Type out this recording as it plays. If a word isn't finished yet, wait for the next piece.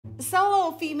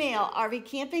Solo female RV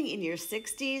camping in your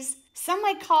 60s? Some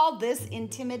might call this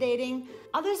intimidating,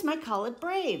 others might call it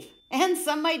brave, and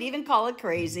some might even call it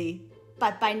crazy.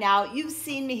 But by now, you've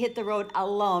seen me hit the road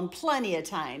alone plenty of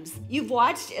times. You've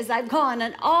watched as I've gone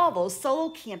on all those solo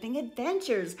camping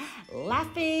adventures,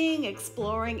 laughing,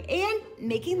 exploring, and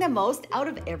making the most out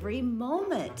of every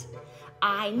moment.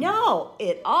 I know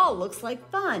it all looks like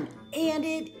fun, and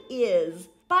it is.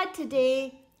 But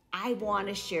today, I want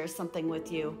to share something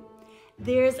with you.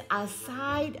 There's a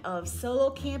side of solo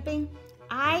camping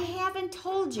I haven't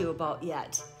told you about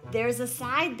yet. There's a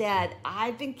side that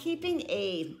I've been keeping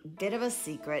a bit of a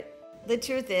secret. The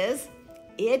truth is,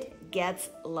 it gets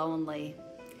lonely.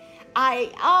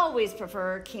 I always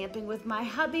prefer camping with my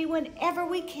hubby whenever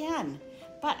we can,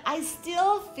 but I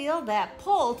still feel that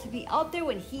pull to be out there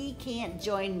when he can't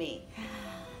join me.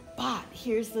 But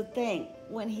here's the thing,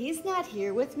 when he's not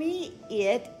here with me,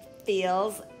 it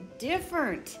feels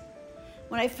different.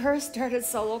 When I first started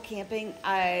solo camping,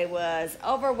 I was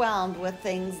overwhelmed with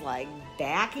things like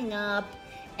backing up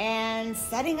and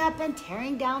setting up and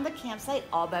tearing down the campsite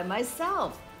all by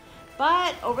myself.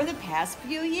 But over the past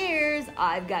few years,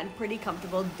 I've gotten pretty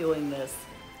comfortable doing this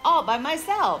all by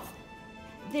myself.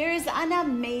 There's an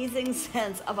amazing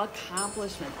sense of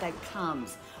accomplishment that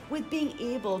comes with being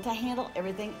able to handle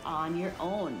everything on your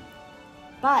own.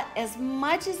 But as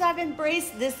much as I've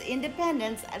embraced this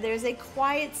independence, there's a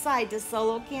quiet side to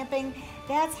solo camping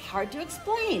that's hard to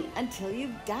explain until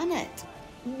you've done it.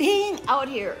 Being out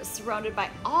here surrounded by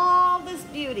all this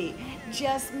beauty,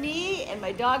 just me and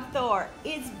my dog Thor,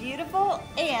 it's beautiful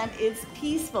and it's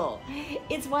peaceful.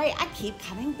 It's why I keep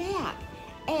coming back.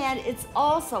 And it's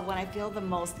also when I feel the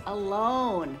most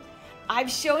alone. I've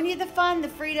shown you the fun, the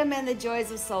freedom, and the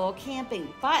joys of solo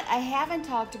camping, but I haven't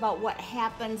talked about what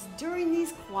happens during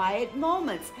these quiet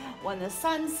moments when the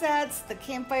sun sets, the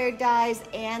campfire dies,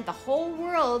 and the whole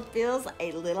world feels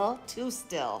a little too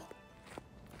still.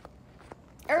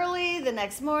 Early the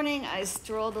next morning, I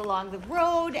strolled along the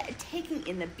road, taking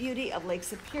in the beauty of Lake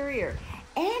Superior,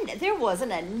 and there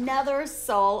wasn't another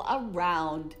soul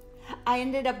around. I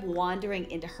ended up wandering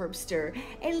into Herbster,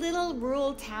 a little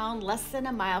rural town less than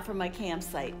a mile from my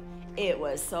campsite. It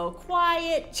was so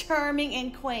quiet, charming,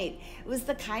 and quaint. It was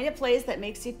the kind of place that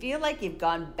makes you feel like you've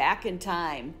gone back in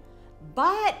time.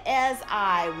 But as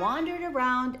I wandered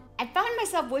around, I found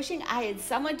myself wishing I had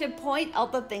someone to point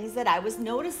out the things that I was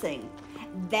noticing.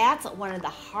 That's one of the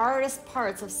hardest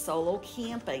parts of solo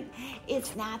camping.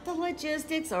 It's not the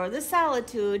logistics or the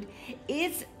solitude,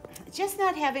 it's just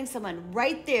not having someone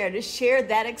right there to share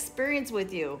that experience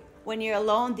with you. When you're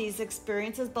alone, these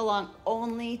experiences belong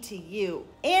only to you.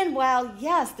 And while,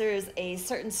 yes, there is a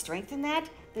certain strength in that,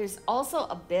 there's also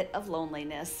a bit of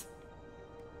loneliness.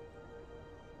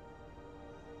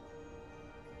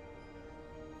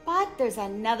 But there's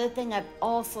another thing I've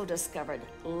also discovered.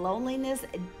 Loneliness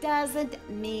doesn't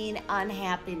mean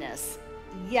unhappiness.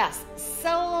 Yes,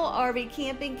 solo RV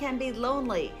camping can be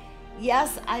lonely.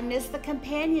 Yes, I miss the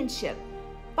companionship,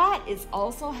 but it's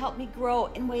also helped me grow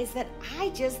in ways that I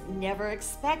just never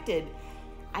expected.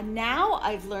 And now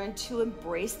I've learned to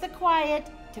embrace the quiet,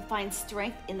 to find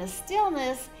strength in the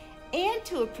stillness, and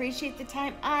to appreciate the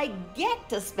time I get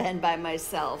to spend by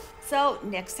myself. So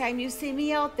next time you see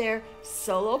me out there,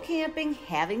 solo camping,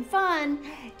 having fun,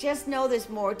 just know there's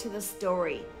more to the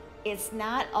story. It's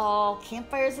not all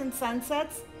campfires and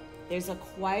sunsets. There's a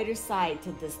quieter side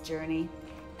to this journey.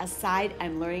 A side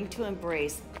I'm learning to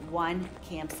embrace one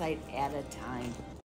campsite at a time.